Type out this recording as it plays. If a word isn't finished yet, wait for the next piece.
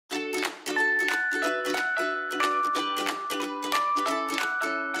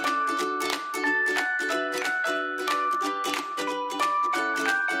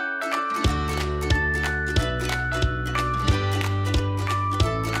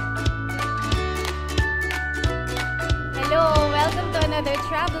another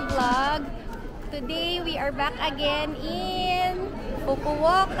travel vlog. Today we are back again in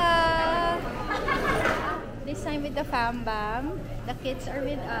Fukuoka. This time with the fam-bam. The kids are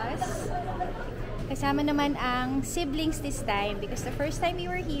with us. Kasama naman ang siblings this time because the first time we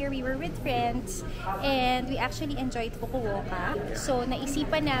were here, we were with friends and we actually enjoyed Fukuoka. So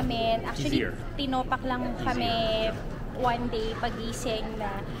naisipan namin, actually tinopak lang kami one day pagising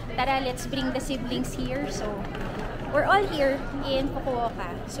na tara, let's bring the siblings here. So we're all here in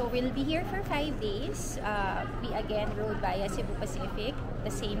Fukuoka. So we'll be here for 5 days. We again rode via Cebu Pacific,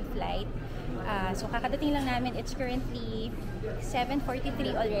 the same flight. So kakadating lang namin, it's currently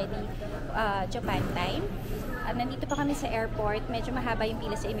 7:43 already, Japan time. Nandito pa kami sa airport, medyo mahaba yung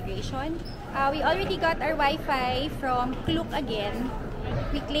pila sa immigration. We already got our Wi-Fi from Klook again.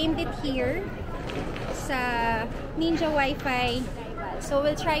 We claimed it here sa Ninja Wi-Fi. So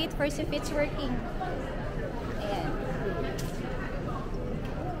we'll try it first if it's working.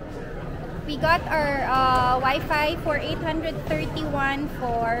 We got our Wi-Fi for 831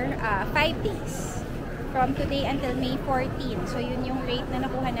 for 5 days. From today until May 14. So yun yung rate na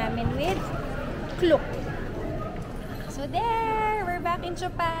nakuha namin with Klook. So there! We're back in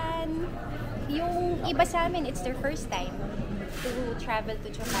Japan. Yung iba sa amin, it's their first time to travel to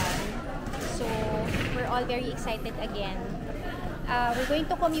Japan. So we're all very excited again. We're going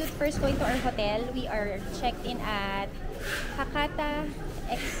to commute first, going to our hotel. We are checked in at Hakata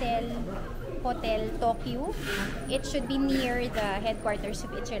Excel Hotel Tokyu. It should be near the headquarters of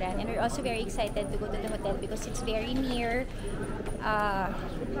Ichiran, and we're also very excited to go to the hotel because it's very near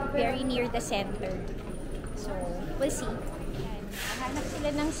the center. So we'll see. Hanap sila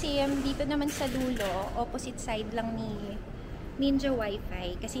ng SIM dito naman sa dulo, opposite side lang ni Ninja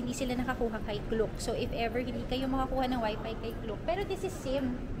Wi-Fi kasi hindi sila nakakuha kay Klook. So if ever hindi kayo makakuha ng Wi-Fi kay Klook, pero this is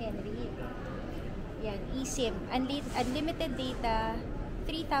SIM, Henry. Yan, eSIM. Unlimited data,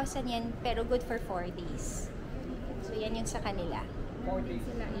 3,000 yen, pero good for 4 days. So yan yung sa kanila. 4 days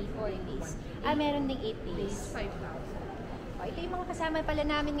sila, 4 days. Meron ding 8 days. 5,000. Ito yung mga kasama pala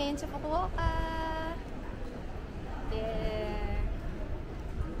namin ngayon sa Fukuoka. There.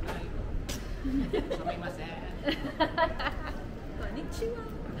 Konnichiwa.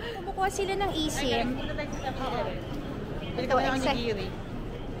 Kumukuha sila ng eSIM. Ito,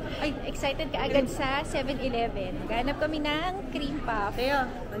 excited ka agad sa 7-Eleven. Ganap kami ng cream puff.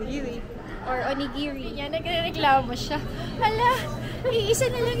 Onigiri. Or onigiri. Yan, nagreklamo siya. Hala,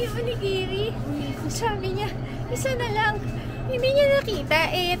 isa na lang yung onigiri. Sabi niya, isa na lang. Hindi niya nakita.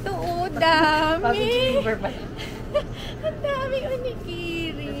 Eto, dami. Ang daming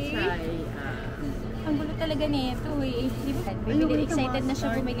onigiri. Ang gulo talaga nito eh. Excited na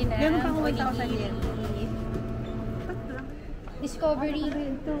siya bumili na onigiri. Discovery.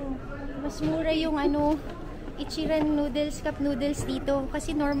 Mas mura yung ichiran noodles, cup noodles dito.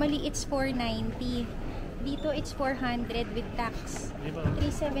 Kasi normally it's 490. Dito it's 400 with tax.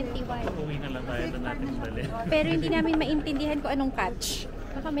 371. Uwi na lang tayo na natin dali. Pero hindi namin maintindihan kung anong catch.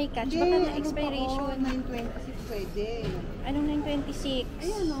 Baka may catch. Baka na expiration. 926 pwede. Anong 926?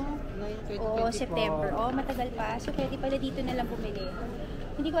 Ayan o. September. Matagal pa. So pwede pala dito na lang bumili.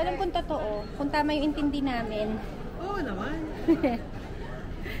 Hindi ko alam kung totoo. Kung tama yung intindi namin. Oo naman.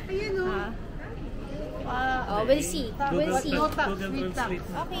 Ayan o. We'll see. We'll see.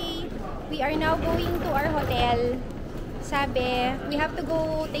 Okay. We are now going to our hotel. Sabi, we have to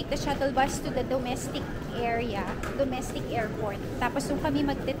go take the shuttle bus to the domestic area, domestic airport. Tapos doon kami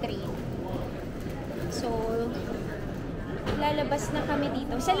magte-train. So, lalabas na kami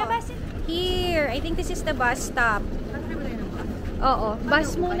dito. Sa labas. Here. I think this is the bus stop. Oo.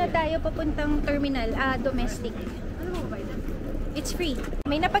 Bus muna tayo papuntang terminal. Domestic. It's free.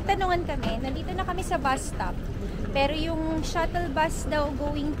 May napagtanungan kami. Nandito na kami sa bus stop. Pero yung shuttle bus daw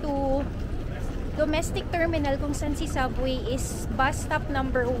going to domestic terminal kung saan si subway is bus stop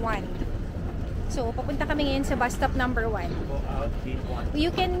number 1. So, papunta kami ngayon sa bus stop number 1.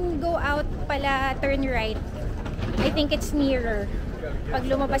 You can go out pala, turn right. I think it's nearer.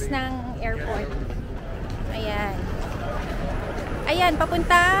 Pag lumabas ng airport. Ayan. Ayan,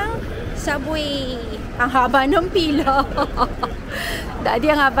 papuntang subway. Ang haba ng pila. Daddy,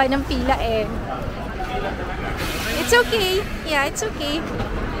 ang haba ng pila eh. It's okay. Yeah, it's okay.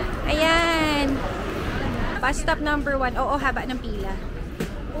 Ayan. Bus stop number 1. Oo, haba ng pila.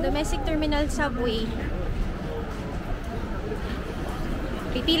 Domestic terminal subway.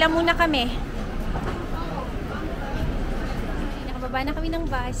 Pipila muna kami. Nakababa na kami ng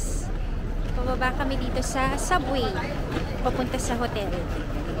bus. Pababa kami dito sa subway. Papunta sa hotel.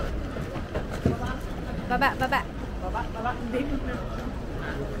 Baba.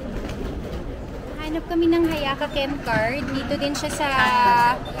 Hanap kami ng Hakata card. Dito din siya sa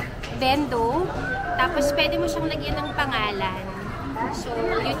Bendo. Tapos pwede mo siyang lagyan ng pangalan. So,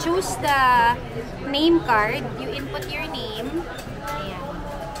 you choose the name card. You input your name. Ayan.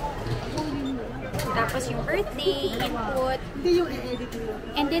 Tapos yung birthday, input.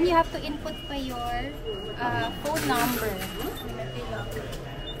 And then you have to input pa your phone number.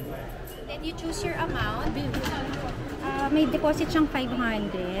 Then you choose your amount. May deposit siyang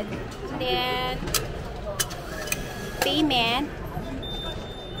 500. Then, payment.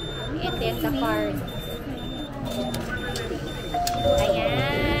 And then the card.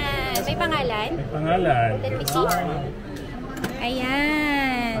 Ayan. May pangalan? May pangalan. Let me see.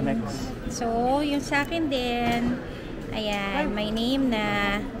 Ayan. Next. So, yung sa akin din. Ayan. May name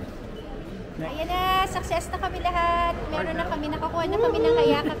na. Ayan na. Success na kami lahat. Meron na kami. Nakakuha na kami ng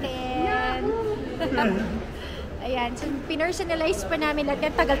Hakata. Ayan. So, pinersonalize pa namin lahat.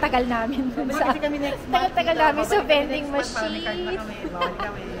 Yan, tagal-tagal namin. Tagal-tagal namin sa vending machine.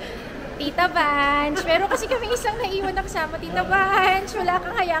 Tita Vance. Pero kasi kami isang naiwan na kasama. Tita Vance, wala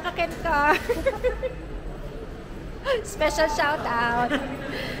kang Hakata ka. Special shout out.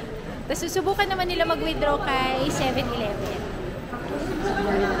 Tapos susubukan naman nila mag-withdraw kay 7-Eleven.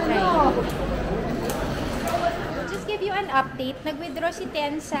 Just give you an update. Nag-withdraw si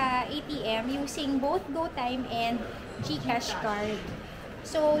Ten sa ATM using both GoTime and GCash card.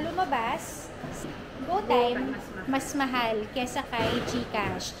 So, lumabas, GoTime mas mahal kesa kay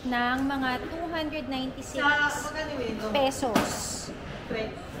GCash ng mga 296 pesos.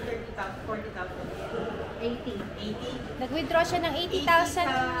 80. Nag-withdraw siya ng 80,000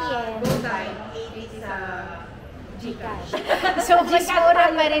 yen. GCash. So, mas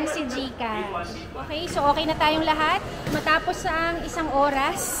mura pa rin si GCash. Okay, so okay na tayong lahat. Matapos ang isang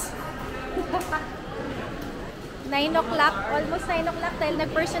oras. 9 o'clock, almost 9 o'clock dahil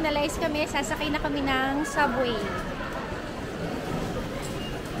nag-personalize kami, sasakay na kami ng subway.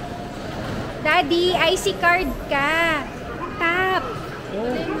 Daddy, IC card ka. Tap.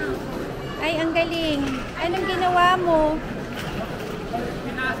 Ay, ang galing. Anong ginawa mo?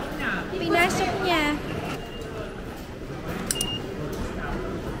 Pinasok niya.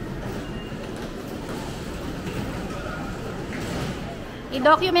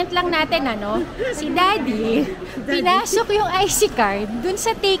 I-document lang natin, ano? Si Daddy, pinasok yung IC card dun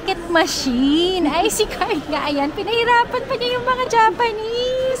sa ticket machine. IC card nga, ayan. Pinahirapan pa niya yung mga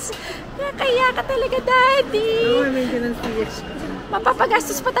Japanese. Kaya ka talaga, Daddy.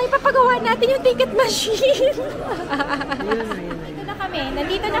 Mapapagastos pa tayo, papagawa natin yung ticket machine. Dito na kami.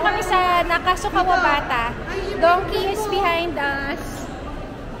 Nandito na kami sa Nakasu Kawabata. Donkey is behind us.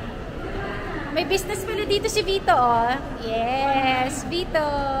 May business pala dito si Vito, oh. Yes, Vito.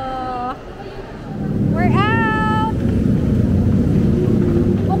 We're out.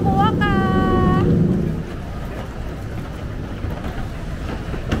 Fukuoka.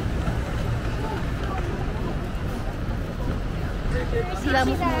 Sila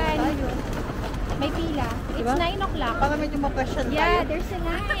mo tayo. May pila. It's 9 o'clock. Para medyo mapasyon tayo. Yeah, there's a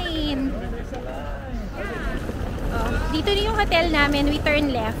line. Dito na yung hotel namin. We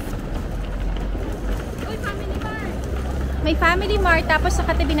turn left. May Family Mart, tapos sa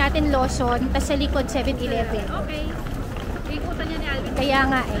katabi natin Lawson, tapos sa likod 7-Eleven. Okay. Ikutan niya ni Alvin. Kaya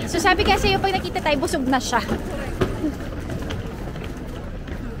nga eh. So sabi kasi yung pag nakita tayo, busog na siya.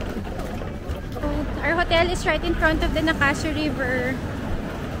 Our hotel is right in front of the Nakasu River.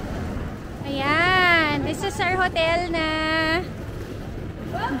 Ayan. This is our hotel na.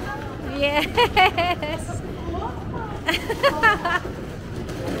 Yes.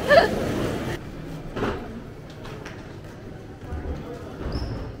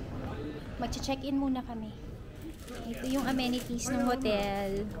 Mag-check-in muna kami. Ito yung amenities ng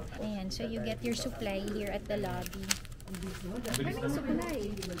hotel. Ayan, so you get your supply here at the lobby.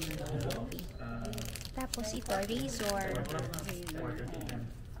 Supply. Tapos ito, razor.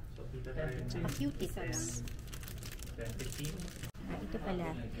 Tsaka Q-tips. Ito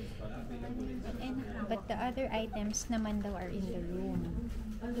pala. But the other items naman daw are in the room.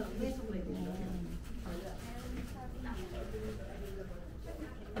 Ayan.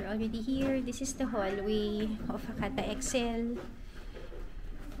 We're already here. This is the hallway of Hakata Excel.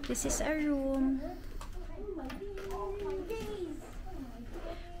 This is our room.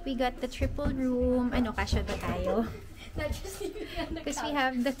 We got the triple room. Ano, kasya ba tayo? Because we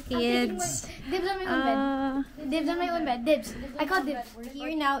have the kids. Dibs on my own bed. Dibs on my own bed. Dibs. I call dibs. We're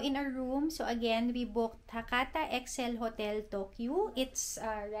here now in our room. So again, we booked Hakata Excel Hotel Tokyu. It's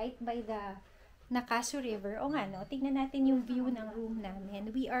right by the Nakasu River. O nga, no? Tingnan natin yung view ng room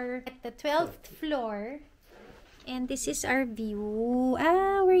namin. We are at the 12th floor. And this is our view.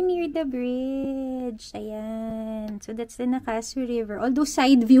 we're near the bridge. Ayan. So, that's the Nakasu River. Although,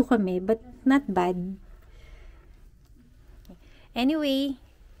 side view kami, but not bad. Anyway,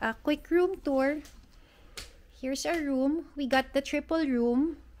 a quick room tour. Here's our room. We got the triple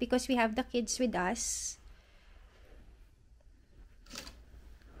room because we have the kids with us.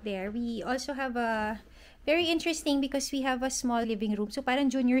 There. We also have a very interesting because we have a small living room. So,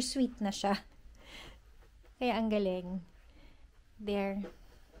 parang junior suite na siya. Kaya, ang galing. There.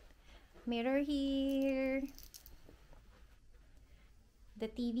 Mirror here. The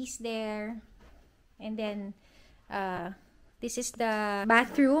TV's there. And then, this is the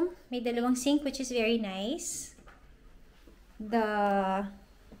bathroom. May dalawang sink, which is very nice. The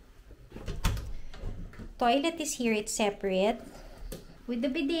toilet is here. It's separate. With the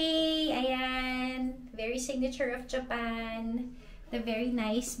bidet. Ayan. Very signature of Japan. The very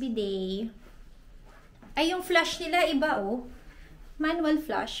nice bidet. Ay, yung flush nila, iba oh. Manual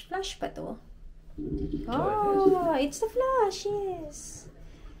flush. Flush pa to? Oh, it's the flush, yes.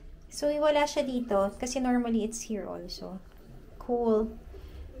 So, wala siya dito. Kasi normally, it's here also. Cool.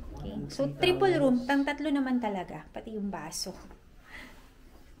 Okay. So, triple room. Tatlo naman talaga. Pati yung baso.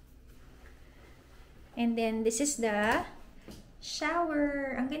 And then, this is the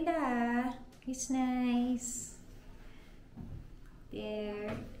shower. Ang ganda. It's nice.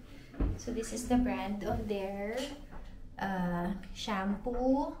 There. So, this is the brand of their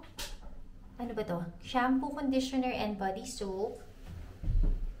shampoo. Ano ba to? Shampoo, conditioner, and body soap.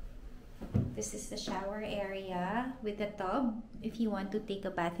 This is the shower area with the tub. If you want to take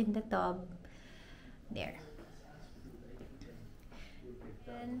a bath in the tub. There.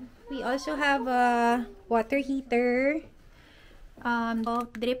 And we also have a water heater.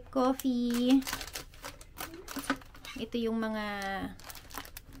 Drip coffee. Ito yung mga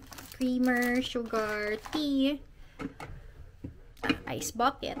creamer, sugar, tea. Ice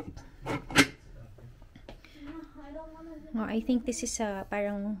bucket. Oh, I think this is a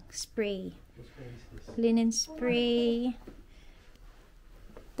parang spray. Linen spray.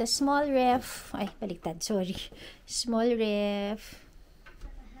 The small ref. Ay, baliktad. Sorry. Small ref.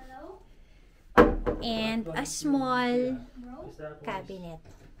 And a small cabinet.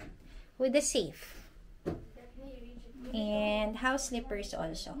 With a safe. And house slippers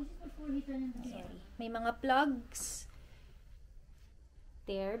also. Sorry. May mga plugs.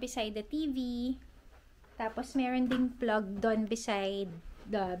 There, beside the TV. Tapos, meron ding plug doon beside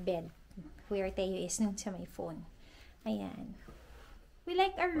the bed. Where Teo is sa my phone. Ayan. We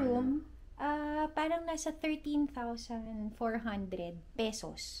like our room. Parang nasa 13,400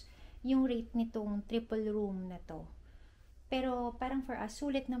 pesos. Yung rate nitong triple room na to. Pero, parang for us,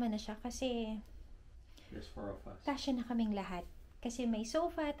 sulit naman na siya kasi There's 4 of us. kasya na kaming lahat. Kasi may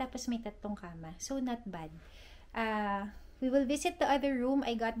sofa, tapos may 3 kama. So, not bad. We will visit the other room.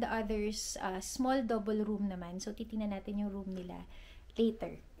 I got the others small double room naman. So, titingnan natin yung room nila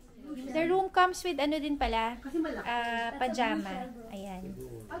later. The room comes with ano din pala? Kasi malaki. Pajama. Ayan.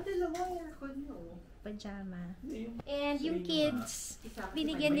 Dalawa aircon nyo. Pajama. And yung kids,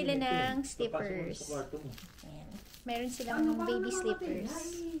 binigyan nila ng slippers. Ayan. Meron silang baby slippers.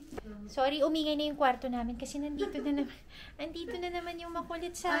 Sorry, umingay na yung kwarto namin kasi nandito na naman yung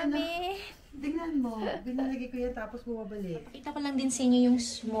makulit sa amin. Tingnan mo, binalagay ko yan tapos bumabalik. Pakita ko lang din sa inyo yung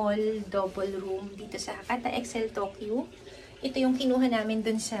small double room dito sa Hakata Excel Tokyu. Ito yung kinuha namin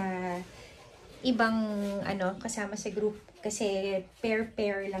dun sa ibang kasama sa group kasi pair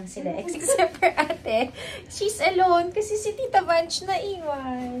lang sila except for ate. She's alone kasi si Tita Vanch na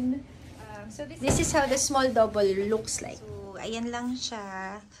iwan. So this is how the small double looks like. So ayan lang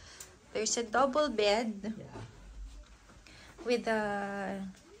siya. There's a double bed with a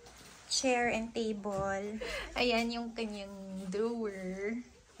chair and table. Ayan yung kanyang drawer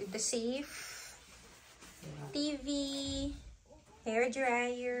with the safe, TV, hair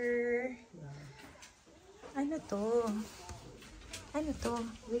dryer. Ano to? Ano to?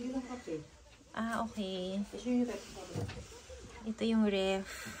 Okay. Ito yung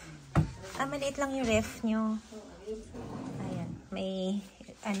ref. Maliit lang yung ref nyo. Ayan. May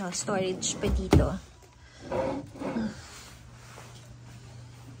storage pa dito.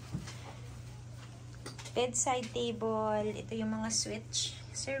 Bedside table. Ito yung mga switch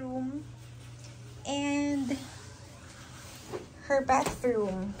sa room. And her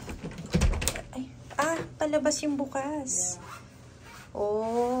bathroom. Ay, palabas yung bukas.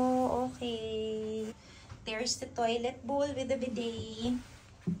 Oh, okay. There's the toilet bowl with the bidet.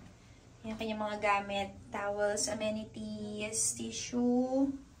 Yan kanyang mga gamit. Towels, amenities, tissue.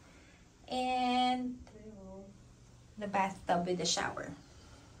 And the bathtub with the shower.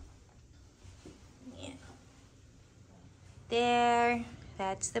 Yan. There.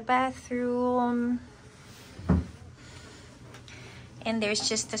 That's the bathroom. And there's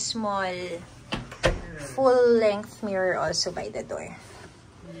just a small full-length mirror also by the door.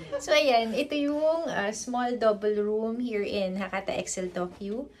 So, ayan. Ito yung small double room here in Hakata Excel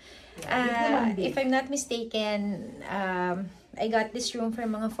Tokyu. If I'm not mistaken, I got this room for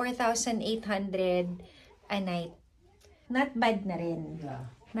mga 4,800 a night. Not bad na rin.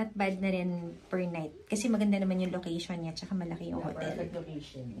 Not bad na rin per night. Kasi maganda naman yung location niya, tsaka malaki yung hotel. Perfect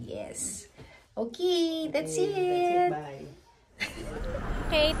location. Yes. Okay, that's it. Bye.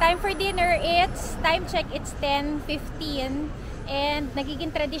 Okay, time for dinner. It's time check. It's 10:15 and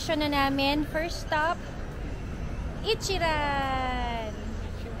nagiging tradisyon na namin. First stop, ichiran.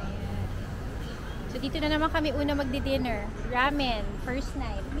 So dito na naman kami una magdi-dinner. Ramen, first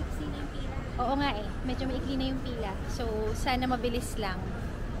night. Mixing na yung pila. Oo nga eh, medyo maikli na yung pila. So sana mabilis lang.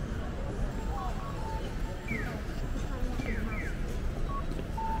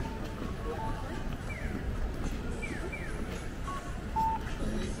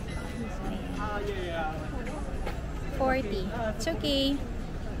 It's okay.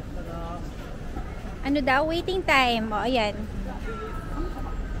 Ano daw? Waiting time. O, ayan.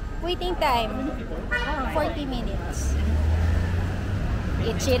 Waiting time. 40 minutes.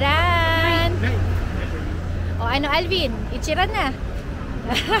 Ichiran! O, ano, Alvin? Ichiran na.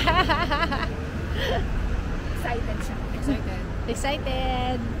 Excited siya. Excited.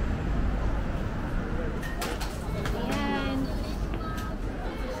 Excited. Ayan.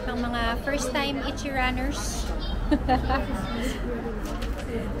 Ang mga first time Ichiraners.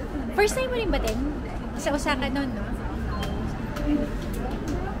 First time mo rin ba din? Sa Osaka nun, no?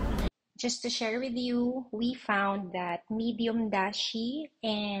 Just to share with you, we found that medium dashi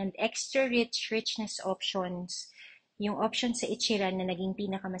and extra rich richness options, yung option sa Ichiran na naging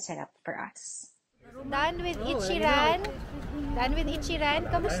pinakamasarap for us. Done with Ichiran. Done with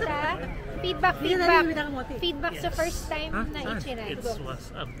Ichiran. Kamusta? Feedback. Feedback sa first time na Ichiran. It was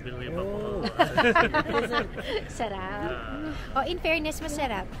unbelievable. Sarap. Oh, in fairness,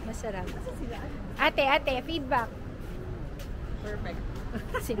 masarap. Masarap. Ate, feedback. Perfect.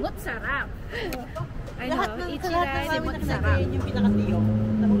 Simot sarap. Ano, Ichiran. Ichiran. Yung pinakatiyo.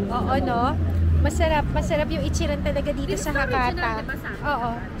 Oo, no? Masarap. Masarap yung Ichiran talaga dito sa Hakata. Diba, Oo,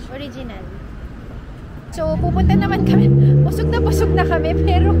 original. So, pupunta naman kami. Busog na kami,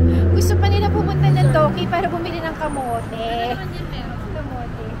 pero gusto pa nila pumunta ng Tokyo para bumili ng kamote.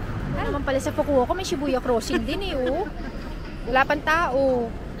 Kamote. Ay, naman pala sa Fukuoka, may Shibuya crossing din eh, oh. Wala pang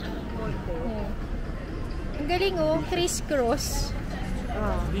tao. Oh. Ang galing, oh. Criss-cross.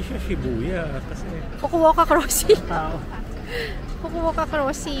 Hindi siya Shibuya kasi Fukuoka crossing. tao. Fukuoka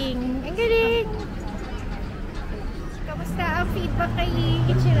crossing. Ang galing. Kamusta ang feedback kay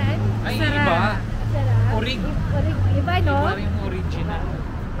Ichiran? Ay, Sarap. iba. Sarap. Iba, no? Iba yung original.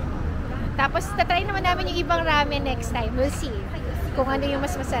 Tapos, tatry naman namin yung ibang ramen next time. We'll see kung ano yung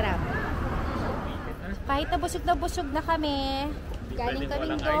mas masarap. Kahit na busog na kami, galing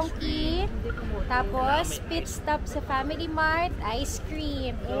kaming Donkey. Tapos, pit stop sa Family Mart, ice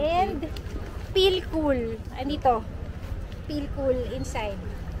cream, and Feel Cool. Andito. Feel Cool inside.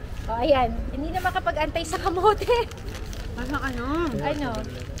 O, ayan. Hindi na makapag-antay sa kamote. Ano?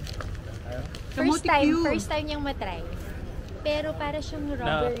 First time niyang matry. Pero para siyang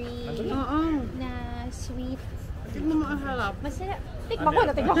rubbery na sweet. Tignan mo ang harap. Masarap. Tikman ko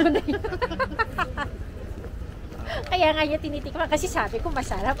na yun. Kaya nga niya tinitikman kasi sabi ko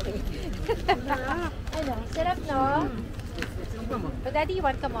masarap eh. Ano? Sarap, no? But Daddy, you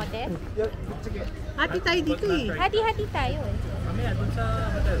want kamote? Hati tayo dito eh. Hati-hati tayo eh. Mamaya, dun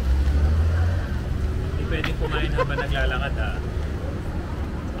sa hotel. Hindi pwedeng kumain habang naglalakad ah.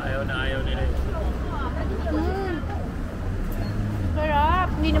 Ayaw nila yun. Sarap.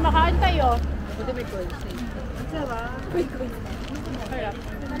 Hindi na makaantay oh. Buti may coins na yun. Sarap. Sarap.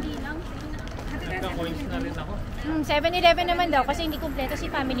 Nagka-coins na rin ako. 7-Eleven naman daw kasi hindi kumpleto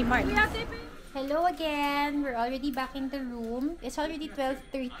si Family Mart. Hello again. We're already back in the room. It's already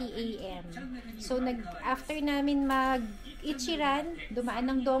 12:30 AM. So after namin mag-ichiran, dumaan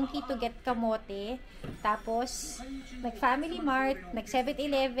ng Donkey to get kamote. Tapos nag-Family Mart,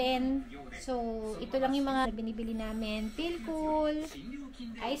 nag-7-Eleven. So ito lang yung mga binibili namin. Feel Cool,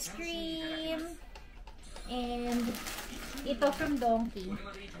 ice cream, and ito from Donkey.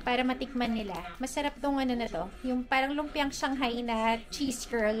 Para matikman nila. Masarap tong ano na to. Yung parang lumpiang Shanghai na cheese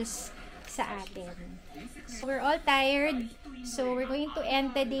curls sa atin. So we're all tired. So we're going to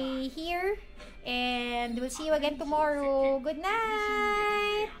end the day here. And we'll see you again tomorrow. Good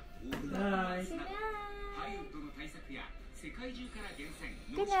night! Bye!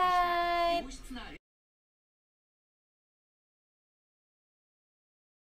 Good night!